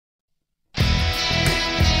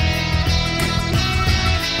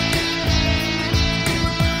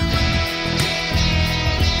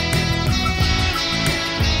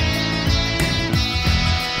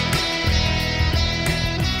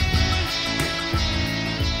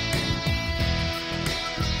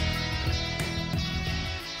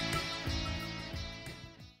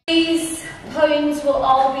These poems will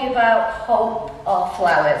all be about hope or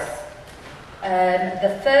flowers.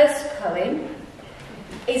 The first poem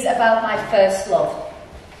is about my first love.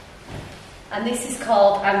 And this is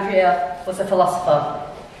called Andrea Was a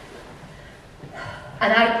Philosopher.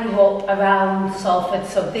 And I grew up around Salford,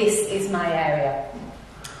 so this is my area.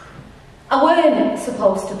 I weren't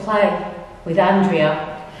supposed to play with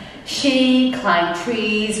Andrea. She climbed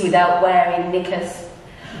trees without wearing knickers.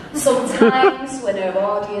 Sometimes, when her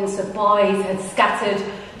audience of boys had scattered,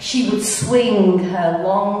 she would swing her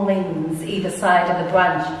long limbs either side of the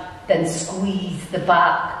branch, then squeeze the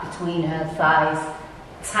bark between her thighs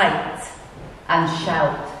tight and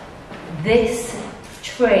shout, "This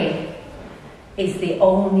tree is the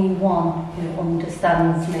only one who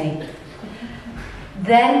understands me."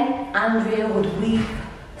 Then Andrea would weep,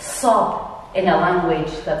 sob in a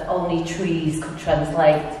language that only trees could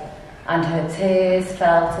translate, and her tears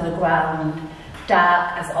fell to the ground,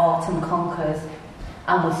 dark as autumn conquers,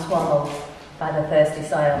 and were swallowed by the thirsty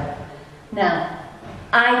soil. Now,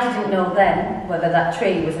 I didn't know then whether that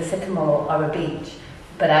tree was a sycamore or a beech,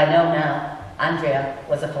 but I know now Andrea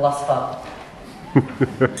was a philosopher.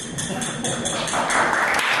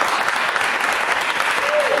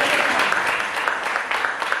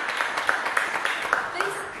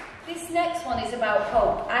 This next one is about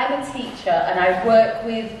hope. I'm a teacher and I work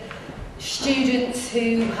with students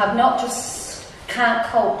who have not just can't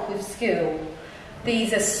cope with school.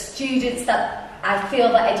 These are students that I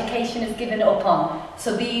feel that education has given up on.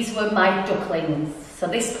 So these were my ducklings. So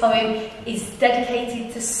this poem is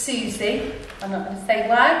dedicated to Susie. I'm not going to say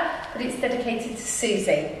why, but it's dedicated to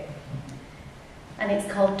Susie. And it's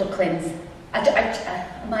called Ducklings. I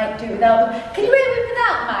might do it without them. Can you hear me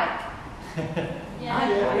without Mike?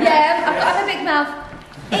 Yeah, I've got a big mouth.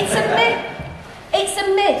 It's a myth. It's a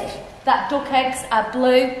myth that duck eggs are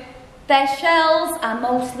blue. Their shells are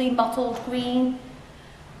mostly mottled green.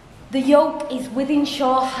 The yolk is within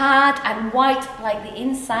shore hard and white like the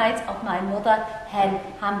insides of my mother hen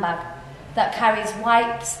handbag that carries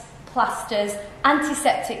wipes, plasters,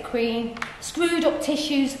 antiseptic cream, screwed up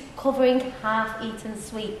tissues covering half-eaten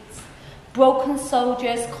sweets, broken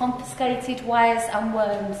soldiers, confiscated wires and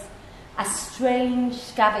worms, a strange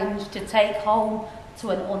scavenge to take home to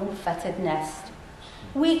an unfettered nest.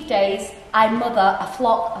 Weekdays, I mother a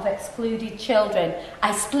flock of excluded children.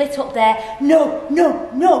 I split up their no, no,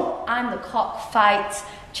 no, I'm the cockfight,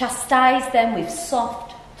 chastise them with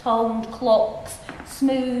soft, toned clucks,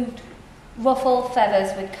 smoothed, ruffled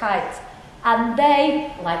feathers with kites, and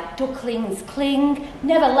they, like ducklings, cling,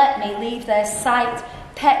 never let me leave their sight,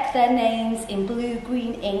 peck their names in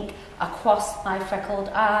blue-green ink across my freckled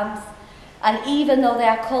arms. And even though they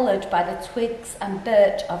are coloured by the twigs and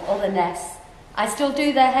birch of other nests, I still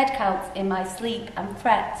do their head counts in my sleep and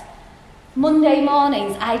fret. Monday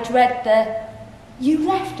mornings I dread the "you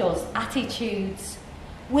left us" attitudes.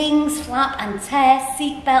 Wings flap and tear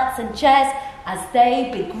seatbelts and chairs as they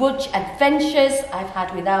begrudge adventures I've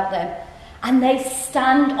had without them. And they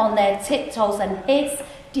stand on their tiptoes and hiss,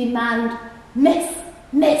 demand, "Miss,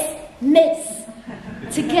 miss, miss."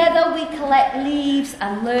 Together we collect leaves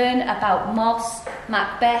and learn about moss,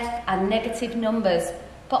 Macbeth and negative numbers.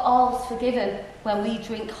 But all's forgiven when we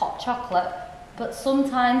drink hot chocolate, but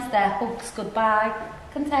sometimes their hugs goodbye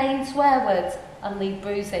contain swear words and leave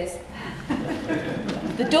bruises.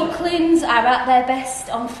 The ducklings are at their best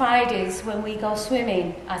on Fridays when we go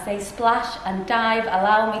swimming. As they splash and dive,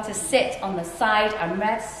 allow me to sit on the side and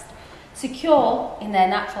rest. Secure in their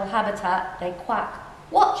natural habitat, they quack,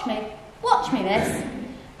 watch me, miss,"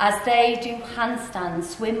 as they do handstands,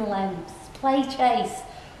 swim lengths, play chase,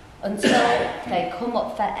 until they come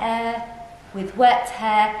up for air with wet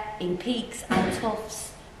hair in peaks and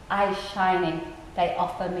tufts, eyes shining, they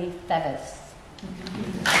offer me feathers.